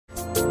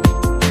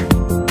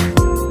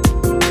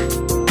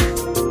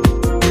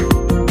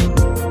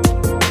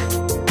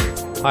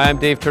Hi, I'm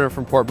Dave Turner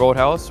from Port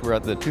Boathouse. We're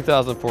at the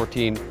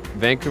 2014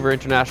 Vancouver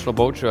International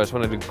Boat Show. I just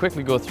wanted to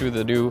quickly go through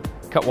the new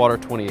Cutwater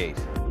 28.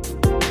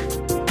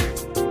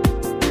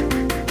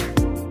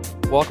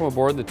 Welcome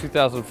aboard the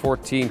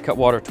 2014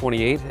 Cutwater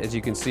 28. As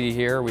you can see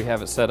here, we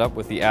have it set up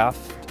with the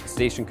aft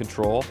station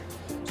control.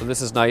 So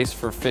this is nice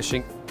for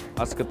fishing.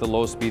 Let's get the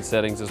low speed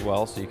settings as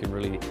well, so you can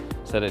really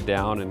set it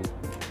down and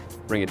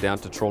bring it down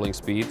to trolling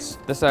speeds.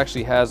 This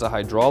actually has a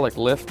hydraulic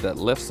lift that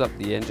lifts up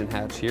the engine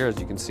hatch here, as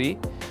you can see.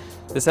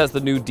 This has the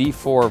new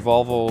D4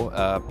 Volvo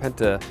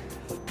Penta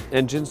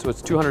engine, so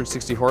it's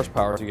 260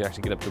 horsepower, so you can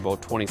actually get up to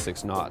about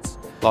 26 knots.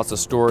 Lots of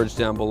storage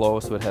down below,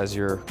 so it has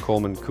your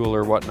Coleman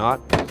cooler,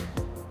 whatnot.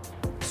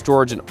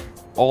 Storage in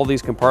all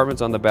these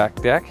compartments on the back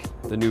deck.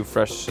 The new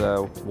fresh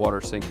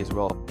water sink as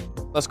well.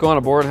 Let's go on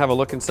aboard and have a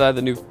look inside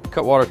the new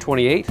Cutwater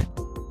 28.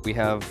 We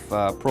have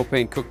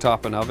propane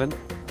cooktop and oven.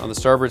 On the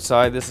starboard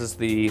side, this is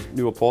the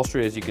new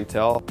upholstery. As you can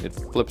tell, it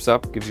flips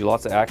up, gives you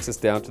lots of access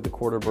down to the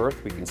quarter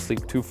berth. We can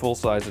sleep 2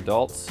 full-size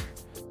adults.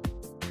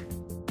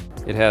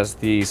 It has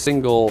the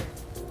single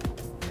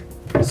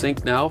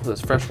sink now.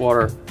 That's fresh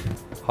water,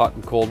 hot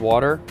and cold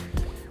water.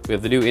 We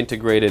have the new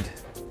integrated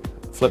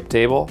flip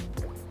table,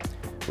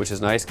 which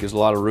is nice, gives a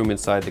lot of room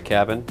inside the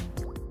cabin.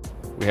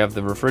 We have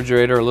the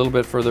refrigerator a little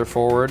bit further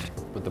forward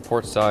with the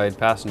port side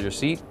passenger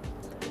seat.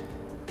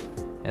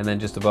 And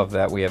then just above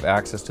that, we have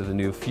access to the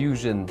new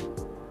Fusion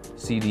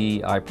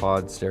CD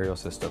iPod stereo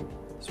system.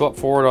 So up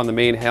forward on the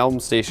main helm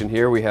station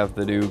here, we have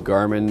the new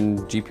Garmin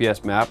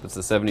GPS map. It's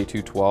the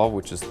 7212,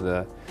 which is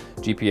the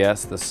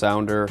GPS, the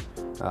sounder.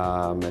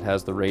 It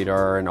has the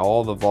radar, and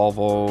all the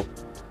Volvo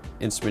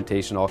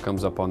instrumentation all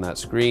comes up on that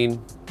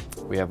screen.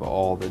 We have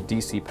all the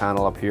DC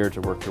panel up here to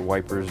work your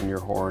wipers and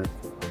your horn.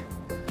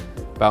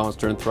 Bow and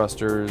stern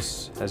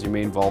thrusters, has your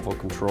main Volvo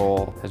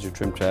control, has your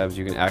trim tabs.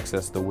 You can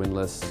access the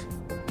windlass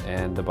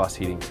and the bus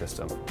heating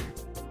system.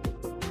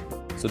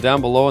 So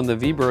down below in the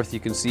V-berth, you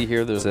can see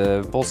here there's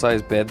a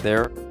full-size bed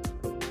there.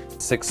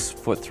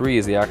 6'3"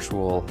 is the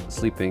actual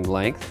sleeping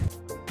length.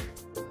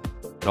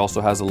 It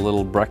also has a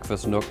little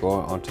breakfast nook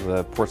onto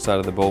the port side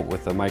of the boat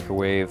with a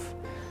microwave.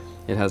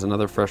 It has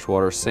another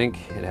freshwater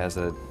sink. It has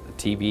a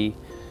TV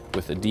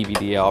with a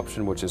DVD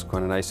option, which is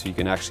kind of nice, so you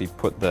can actually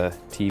put the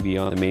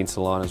TV on the main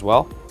salon as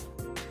well.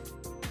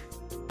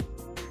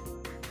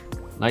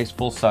 Nice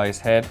full-size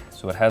head,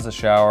 so it has a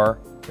shower.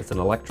 It's an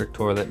electric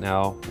toilet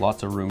now,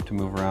 lots of room to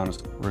move around.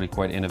 It's really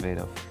quite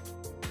innovative.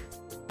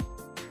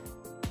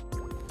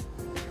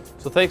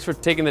 So thanks for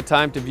taking the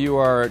time to view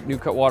our new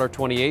Cutwater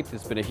 28.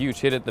 It's been a huge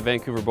hit at the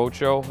Vancouver Boat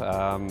Show.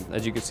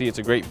 As you can see, it's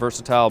a great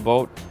versatile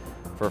boat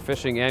for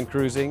fishing and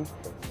cruising.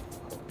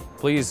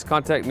 Please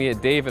contact me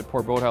at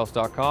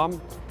dave@portboathouse.com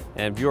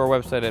and view our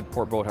website at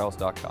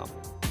portboathouse.com.